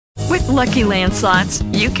Lucky Land Slots,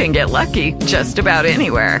 you can get lucky just about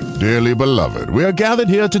anywhere. Dearly beloved, we are gathered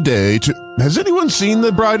here today to... Has anyone seen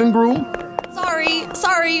the bride and groom?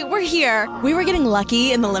 Sorry, we're here. We were getting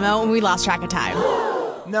lucky in the limo and we lost track of time.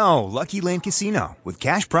 No, Lucky Land Casino, with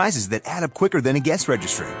cash prizes that add up quicker than a guest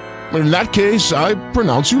registry. In that case, I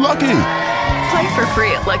pronounce you lucky. Play for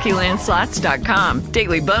free at LuckyLandSlots.com.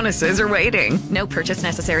 Daily bonuses are waiting. No purchase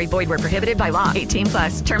necessary. Void where prohibited by law. 18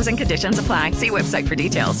 plus. Terms and conditions apply. See website for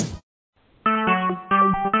details.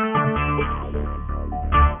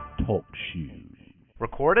 Talk shoes.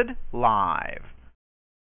 Recorded live.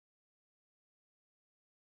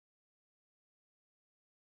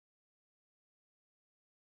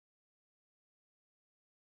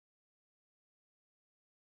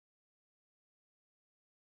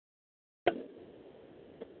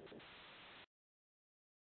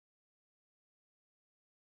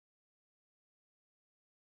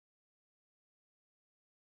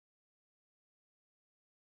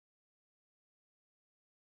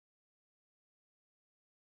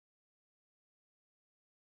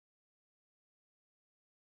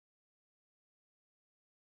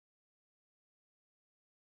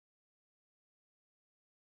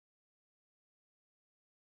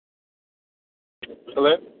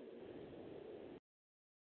 Hello?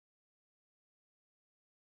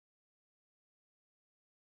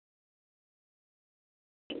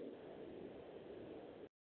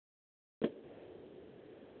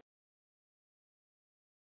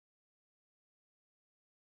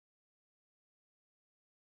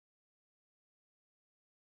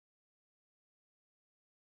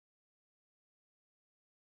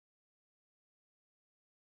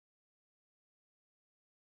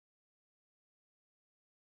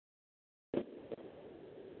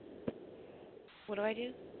 What do I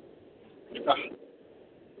do?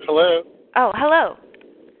 Hello? Oh, hello.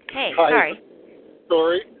 Hey, Hi, sorry. is this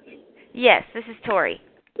Tori? Yes, this is Tori.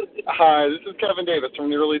 Hi, this is Kevin Davis from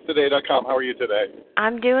newreleasetoday.com. How are you today?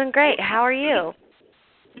 I'm doing great. How are you?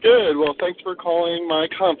 Good. Well, thanks for calling my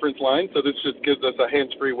conference line. So this just gives us a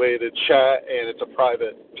hands-free way to chat, and it's a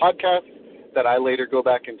private podcast that I later go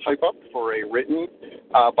back and type up for a written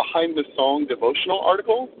behind-the-song devotional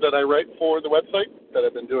article that I write for the website that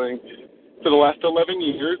I've been doing for the last 11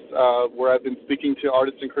 years, where I've been speaking to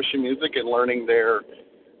artists in Christian music and learning their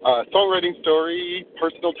songwriting story,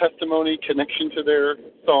 personal testimony, connection to their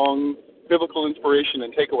songs, biblical inspiration,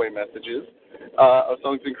 and takeaway messages of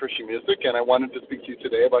songs in Christian music. And I wanted to speak to you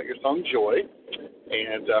today about your song, Joy.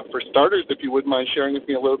 And for starters, if you wouldn't mind sharing with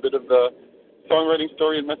me a little bit of the songwriting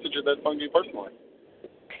story and message of that song to you personally.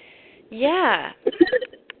 Yeah.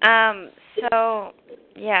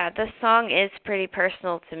 The song is pretty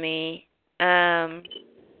personal to me. I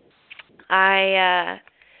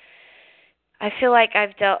feel like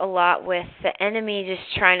I've dealt a lot with the enemy just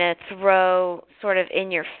trying to throw sort of in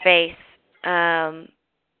your face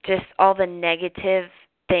just all the negative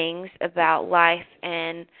things about life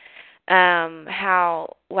and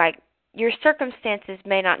how, like, your circumstances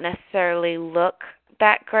may not necessarily look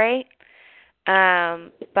that great,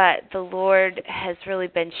 but the Lord has really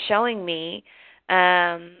been showing me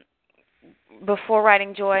before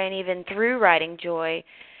writing Joy and even through writing Joy,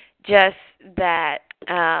 just that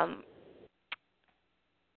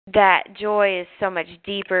that joy is so much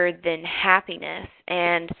deeper than happiness,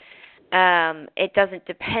 and it doesn't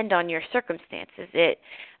depend on your circumstances. It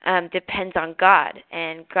depends on God,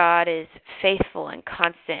 and God is faithful and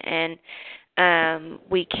constant, and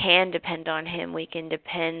we can depend on Him. We can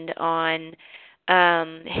depend on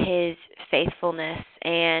His faithfulness,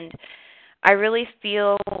 and I really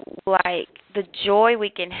feel like the joy we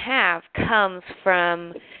can have comes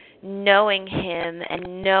from knowing Him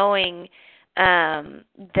and knowing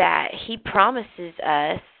that He promises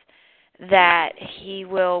us that He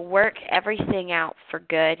will work everything out for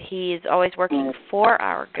good. He is always working for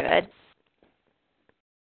our good.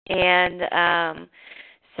 And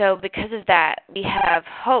so because of that, we have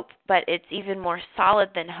hope, but it's even more solid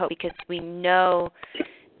than hope because we know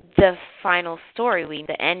the final story,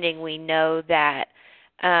 the ending. We know that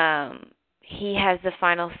He has the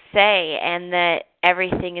final say and that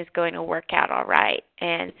everything is going to work out all right.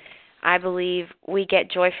 And I believe we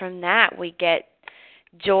get joy from that. We get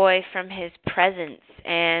joy from His presence.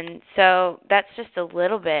 And so that's just a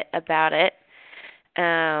little bit about it.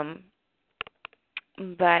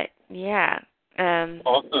 But, yeah.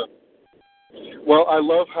 Awesome. Well, I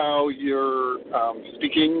love how you're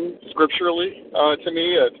speaking scripturally to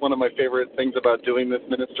me. It's one of my favorite things about doing this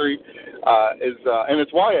ministry, and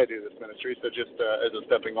it's why I do this ministry. So just as a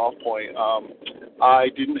stepping off point, I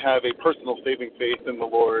didn't have a personal saving faith in the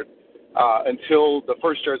Lord until the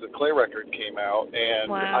first Jars of Clay record came out,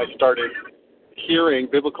 and Wow. I started hearing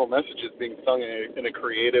biblical messages being sung in a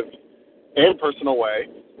creative and personal way,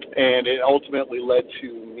 and it ultimately led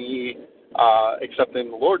to me accepting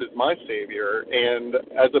the Lord as my Savior. And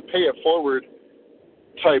as a pay-it-forward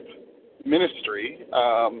type ministry,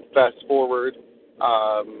 fast forward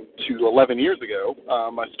to 11 years ago,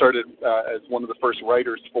 I started as one of the first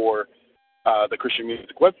writers for the Christian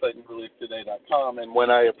music website, newreleasetoday.com, and when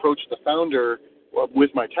I approached the founder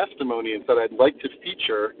with my testimony and said I'd like to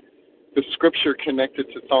feature the scripture connected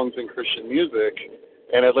to songs in Christian music,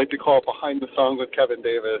 and I'd like to call it Behind the Song with Kevin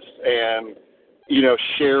Davis and,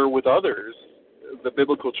 share with others the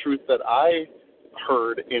biblical truth that I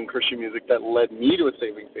heard in Christian music that led me to a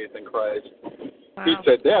saving faith in Christ. Wow. He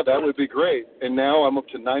said, yeah, that would be great. And now I'm up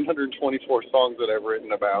to 924 songs that I've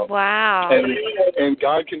written about. Wow. And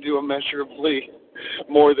God can do immeasurably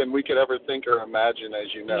more than we could ever think or imagine,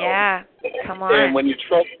 as you know. Yeah, come on. And when you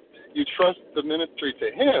trust the ministry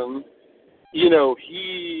to Him,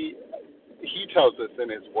 He tells us in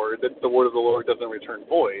His Word that the word of the Lord doesn't return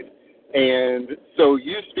void. And so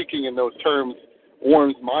you speaking in those terms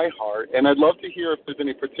warms my heart, and I'd love to hear if there's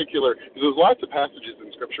any particular, because there's lots of passages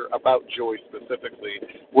in Scripture about joy specifically.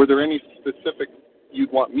 Were there any specific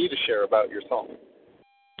you'd want me to share about your song?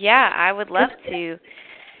 Yeah, I would love to.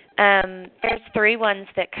 There's 3 ones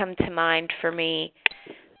that come to mind for me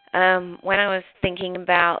when I was thinking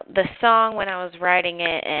about the song, when I was writing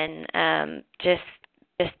it, and just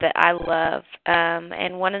that I love.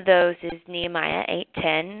 And one of those is Nehemiah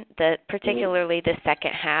 8:10, particularly the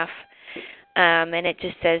second half. And it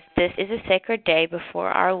just says, "This is a sacred day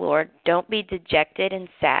before our Lord. Don't be dejected and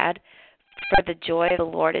sad, for the joy of the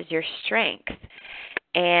Lord is your strength."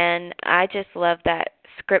 And I just love that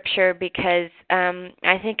scripture because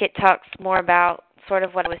I think it talks more about sort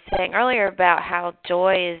of what I was saying earlier about how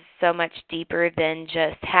joy is so much deeper than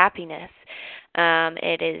just happiness.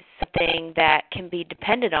 It is something that can be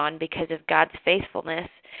depended on because of God's faithfulness.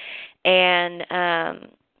 And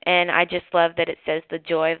I just love that it says the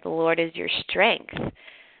joy of the Lord is your strength.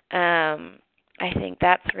 I think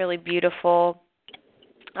that's really beautiful.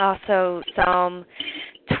 Also, Psalm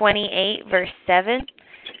 28, verse 7,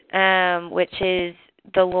 which is,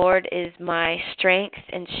 "The Lord is my strength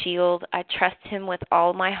and shield. I trust Him with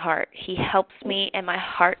all my heart. He helps me, and my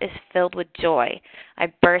heart is filled with joy. I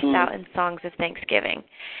burst out in songs of thanksgiving."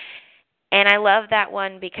 And I love that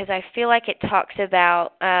one because I feel like it talks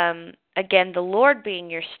about, again, the Lord being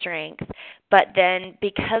your strength, but then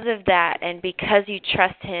because of that and because you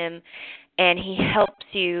trust Him and He helps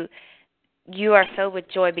you, you are filled with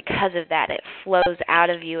joy because of that. It flows out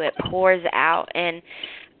of you. It pours out, and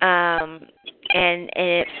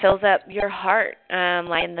it fills up your heart,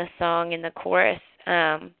 like in the song in the chorus.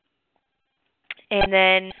 And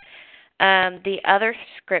then the other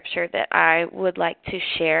scripture that I would like to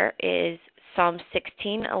share is Psalm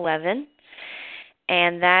 16:11,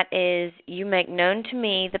 and that is, "You make known to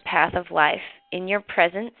me the path of life. In your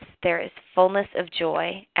presence there is fullness of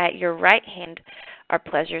joy. At your right hand are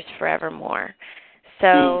pleasures forevermore."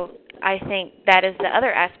 So I think that is the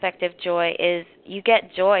other aspect of joy, is you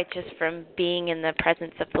get joy just from being in the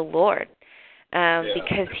presence of the Lord,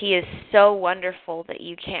 because He is so wonderful that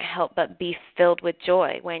you can't help but be filled with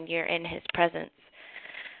joy when you're in His presence.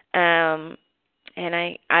 And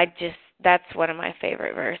I just, that's one of my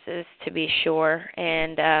favorite verses, to be sure,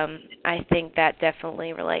 and I think that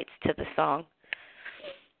definitely relates to the song.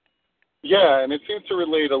 Yeah, and it seems to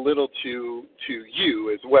relate a little to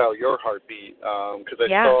you as well, your heartbeat, because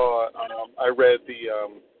I read the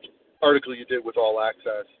article you did with All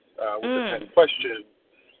Access with the 10 questions,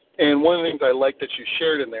 and one of the things I like that you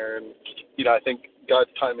shared in there, and I think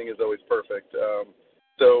God's timing is always perfect.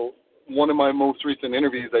 So one of my most recent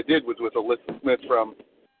interviews I did was with Alyssa Smith from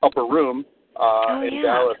Upper Room in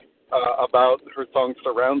Dallas about her song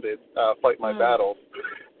Surrounded, Fight My Battles,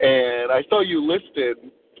 and I saw you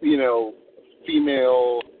listed female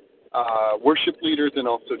worship leaders and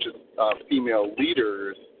also just female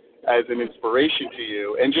leaders as an inspiration to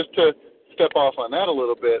you. And just to step off on that a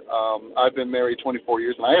little bit, I've been married 24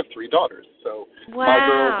 years and I have 3 daughters. So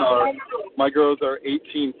my girls are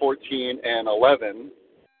 18, 14, and 11.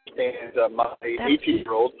 And my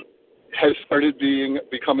 18-year-old has started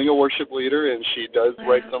becoming a worship leader, and she does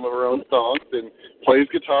write some of her own songs and plays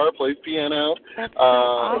guitar, plays piano. That's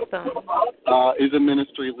awesome. Is a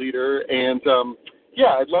ministry leader, and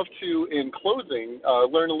I'd love to, in closing,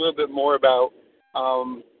 learn a little bit more about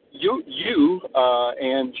you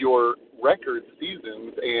and your record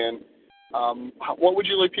seasons, and what would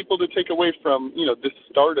you like people to take away from this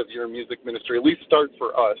start of your music ministry? At least start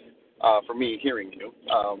for us, for me hearing you.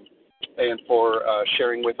 and for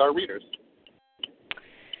sharing with our readers.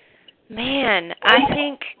 Man, I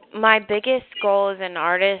think my biggest goal as an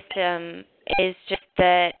artist is just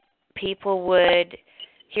that people would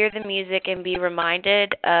hear the music and be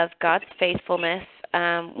reminded of God's faithfulness.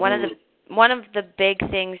 One of the big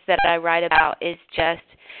things that I write about is just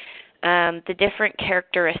the different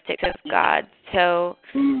characteristics of God. So,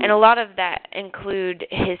 and a lot of that include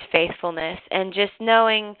His faithfulness, and just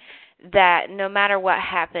knowing that no matter what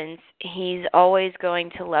happens, He's always going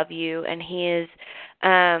to love you, and He is,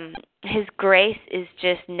 His grace is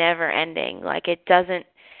just never ending. Like it doesn't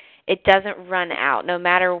run out. No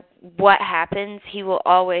matter what happens, He will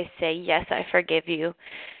always say, "Yes, I forgive you."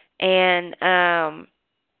 And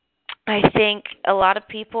I think a lot of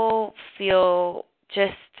people feel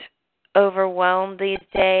just overwhelmed these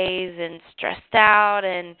days and stressed out,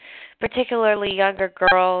 and particularly younger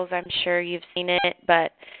girls. I'm sure you've seen it,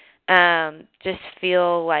 but just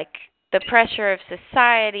feel like the pressure of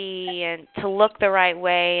society and to look the right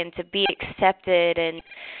way and to be accepted, and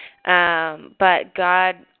but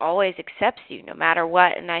God always accepts you no matter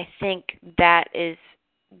what. And I think that is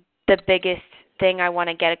the biggest thing I want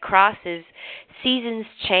to get across is seasons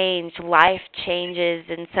change, life changes,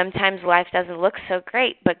 and sometimes life doesn't look so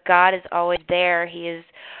great, but God is always there. He is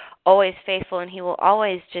always faithful, and He will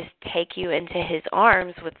always just take you into His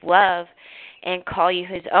arms with love and call you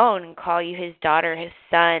His own and call you His daughter, His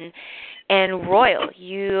son, and royal.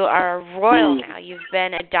 You are royal now. You've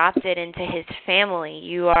been adopted into His family.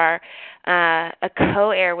 You are a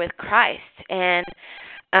co-heir with Christ, and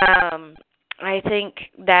I think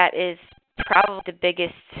that is probably the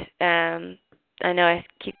biggest, I know I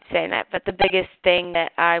keep saying that, but the biggest thing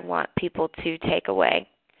that I want people to take away.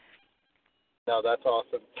 No, that's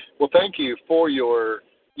awesome. Well, thank you for your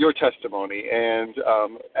testimony. And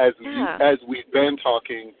as we've been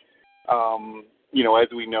talking, as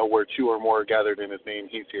we know, where two or more are gathered in His name,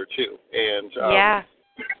 He's here too. And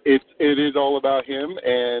it is all about Him.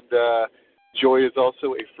 And joy is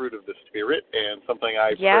also a fruit of the Spirit, and something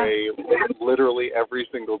I pray literally every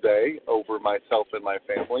single day over myself and my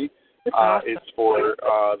family. Is for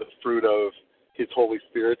the fruit of His Holy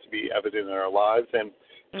Spirit to be evident in our lives. And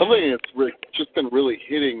something that's just been really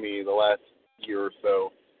hitting me the last year or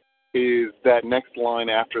so is that next line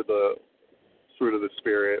after the fruit of the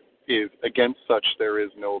Spirit is, against such there is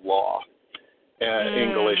no law,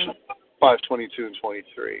 in Galatians 5:22 and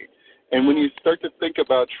 23. And when you start to think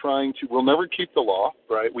about we'll never keep the law,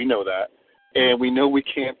 right? We know that. And we know we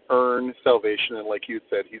can't earn salvation. And like you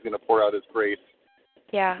said, He's going to pour out His grace.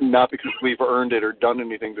 Yeah. Not because we've earned it or done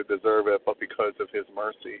anything to deserve it, but because of His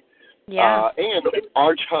mercy. Yeah. And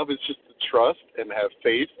our job is just to trust and have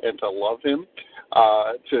faith and to love Him,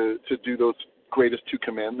 to do those greatest two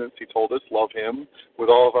commandments He told us, love Him with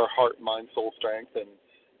all of our heart, mind, soul, strength, and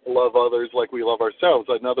love others like we love ourselves.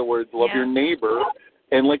 In other words, love your neighbor.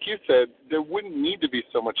 And like you said, there wouldn't need to be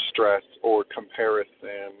so much stress or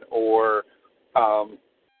comparison or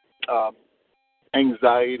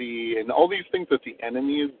anxiety and all these things that the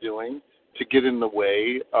enemy is doing to get in the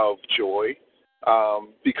way of joy,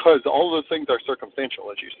 because all those things are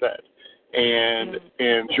circumstantial, as you said.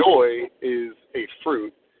 And joy is a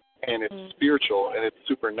fruit, and it's spiritual, and it's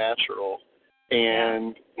supernatural,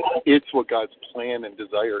 and it's what God's plan and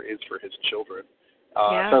desire is for His children. So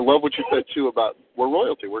I love what you said, too, about we're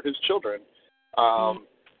royalty, we're His children.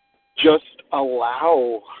 Just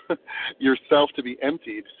allow yourself to be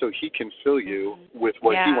emptied so He can fill you with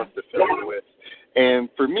what He wants to fill you with. And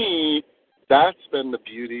for me, that's been the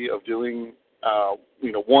beauty of doing,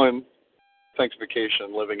 one,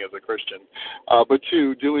 sanctification, living as a Christian, but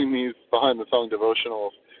two, doing these behind the song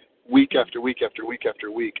devotionals week after week after week after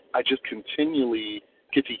week. I just continually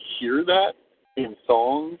get to hear that in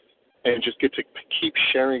songs and just get to keep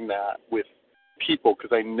sharing that with people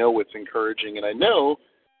because I know it's encouraging, and I know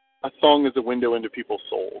a song is a window into people's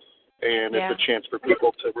souls, and it's a chance for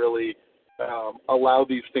people to really allow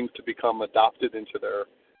these things to become adopted into their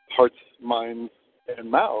hearts, minds, and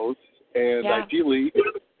mouths, and ideally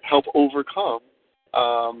help overcome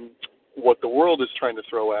what the world is trying to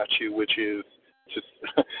throw at you, which is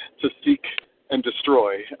to seek and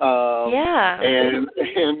destroy. And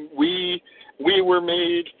we were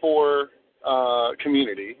made for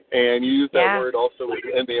community, and you used that word also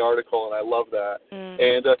in the article, and I love that.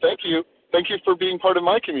 And thank you for being part of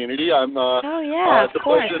my community. I'm it's a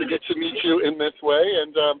pleasure to get to meet you in this way,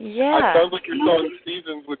 and it sounds like your song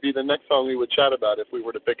Seasons would be the next song we would chat about if we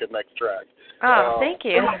were to pick a next track. Thank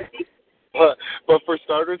you. But for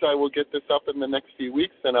starters, I will get this up in the next few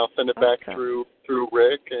weeks, and I'll send it back through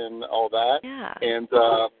Rick and all that. And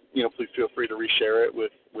please feel free to reshare it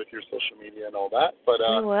with with your social media and all that. But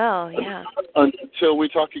We will, yeah. until we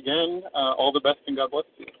talk again, all the best and God bless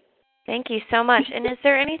you. Thank you so much. And is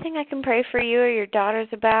there anything I can pray for you or your daughters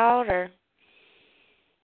about, or?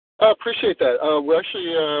 I appreciate that. We're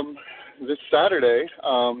actually this Saturday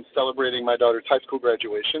celebrating my daughter's high school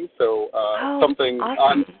graduation. So something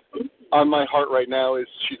awesome. on my heart right now is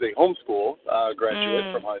she's a homeschool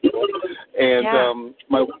graduate from high school, and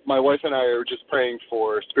my wife and I are just praying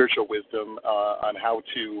for spiritual wisdom on how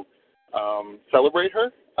to celebrate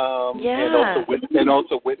her, and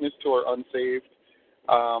also witness to our unsaved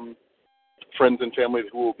friends and families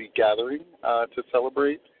who will be gathering to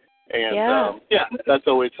celebrate. And that's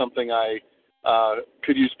always something I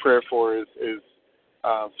could use prayer for is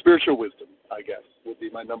spiritual wisdom, I guess, would be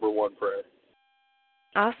my number one prayer.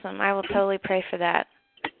 Awesome. I will totally pray for that.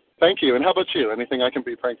 Thank you. And how about you? Anything I can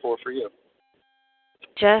be praying for you?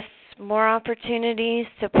 Just more opportunities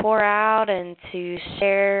to pour out and to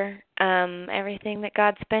share everything that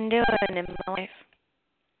God's been doing in my life.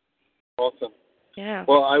 Awesome. Yeah.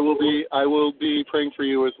 Well, I will be praying for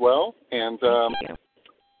you as well. And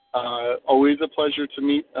always a pleasure to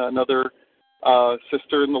meet another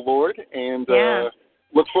sister in the Lord. And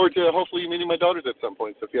look forward to hopefully meeting my daughters at some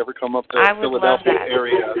point. So if you ever come up to the Philadelphia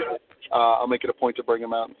area, I'll make it a point to bring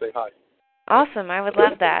them out and say hi. Awesome. I would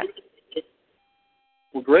love that.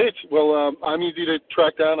 Well, great. Well, I'm easy to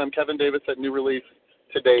track down. I'm Kevin Davis at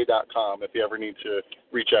newreleasetoday.com if you ever need to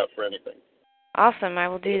reach out for anything. Awesome. I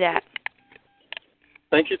will do that.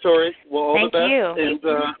 Thank you, Tori. Well, all Thank the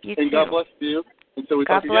best. You. And God bless you. Until we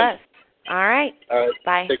God talk bless. again. All right.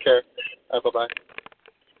 Bye. Take care. Bye-bye.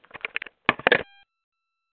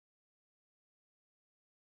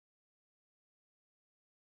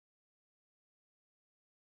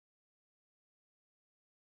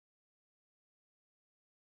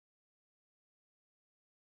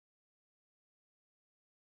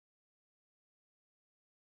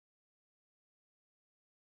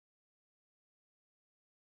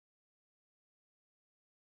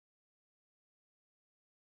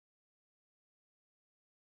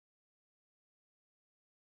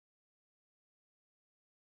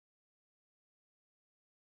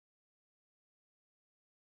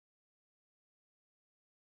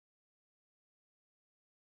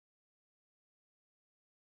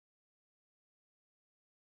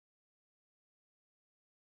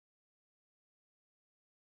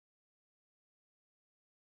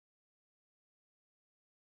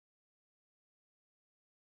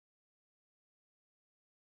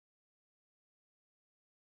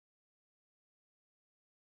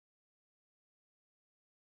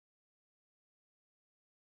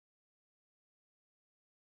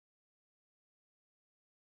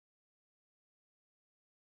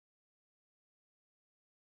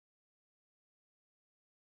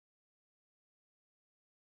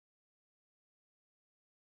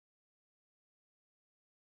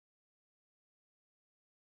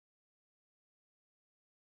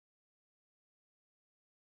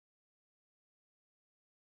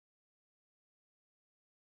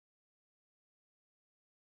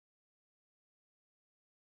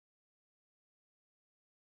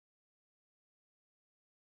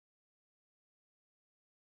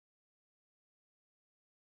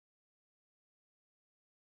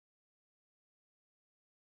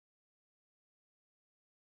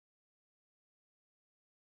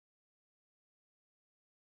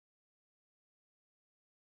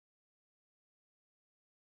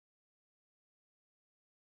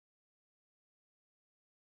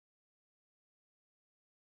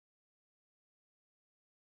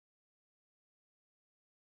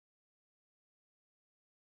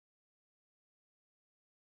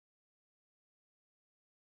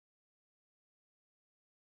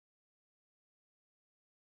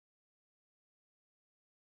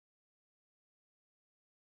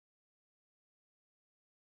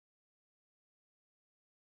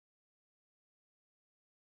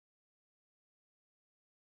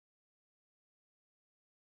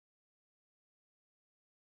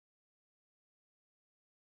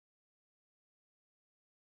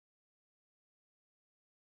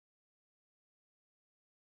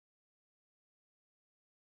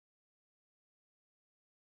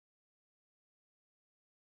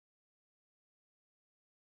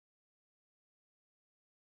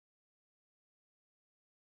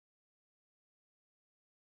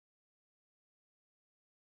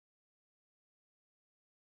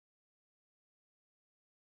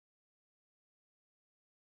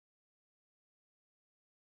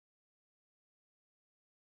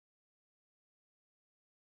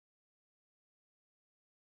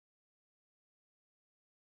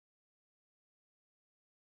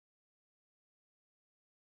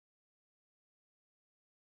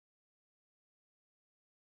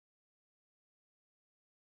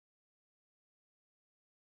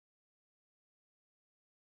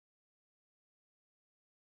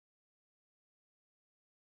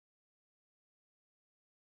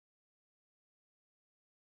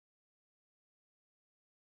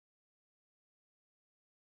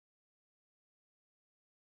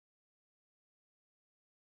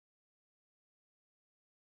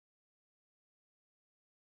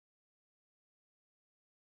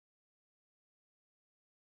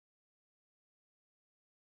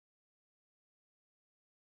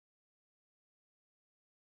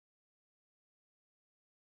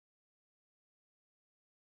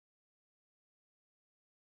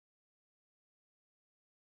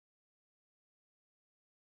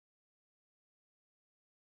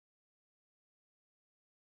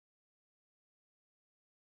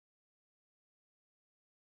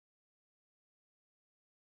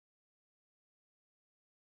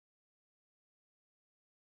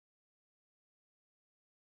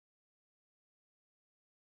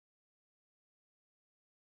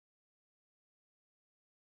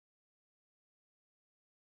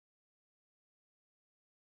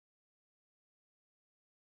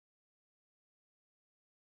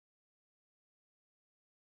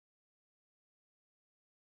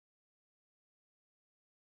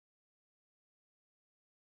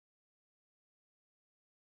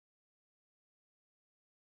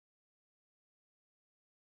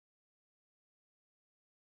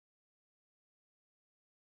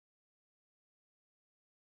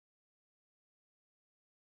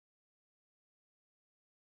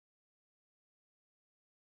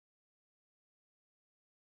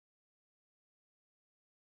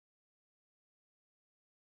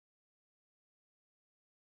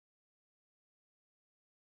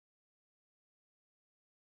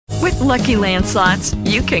 With Lucky Land Slots,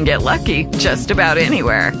 you can get lucky just about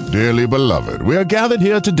anywhere. Dearly beloved, we are gathered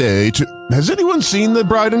here today to... Has anyone seen the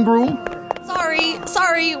bride and groom?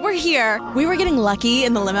 Sorry, we're here. We were getting lucky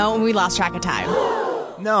in the limo and we lost track of time.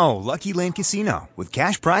 No, Lucky Land Casino, with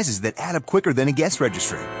cash prizes that add up quicker than a guest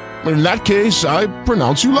registry. In that case, I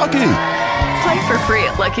pronounce you lucky. Play for free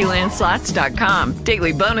at LuckyLandSlots.com.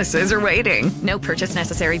 Daily bonuses are waiting. No purchase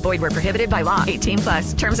necessary. Void where prohibited by law.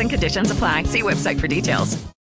 18+. Terms and conditions apply. See website for details.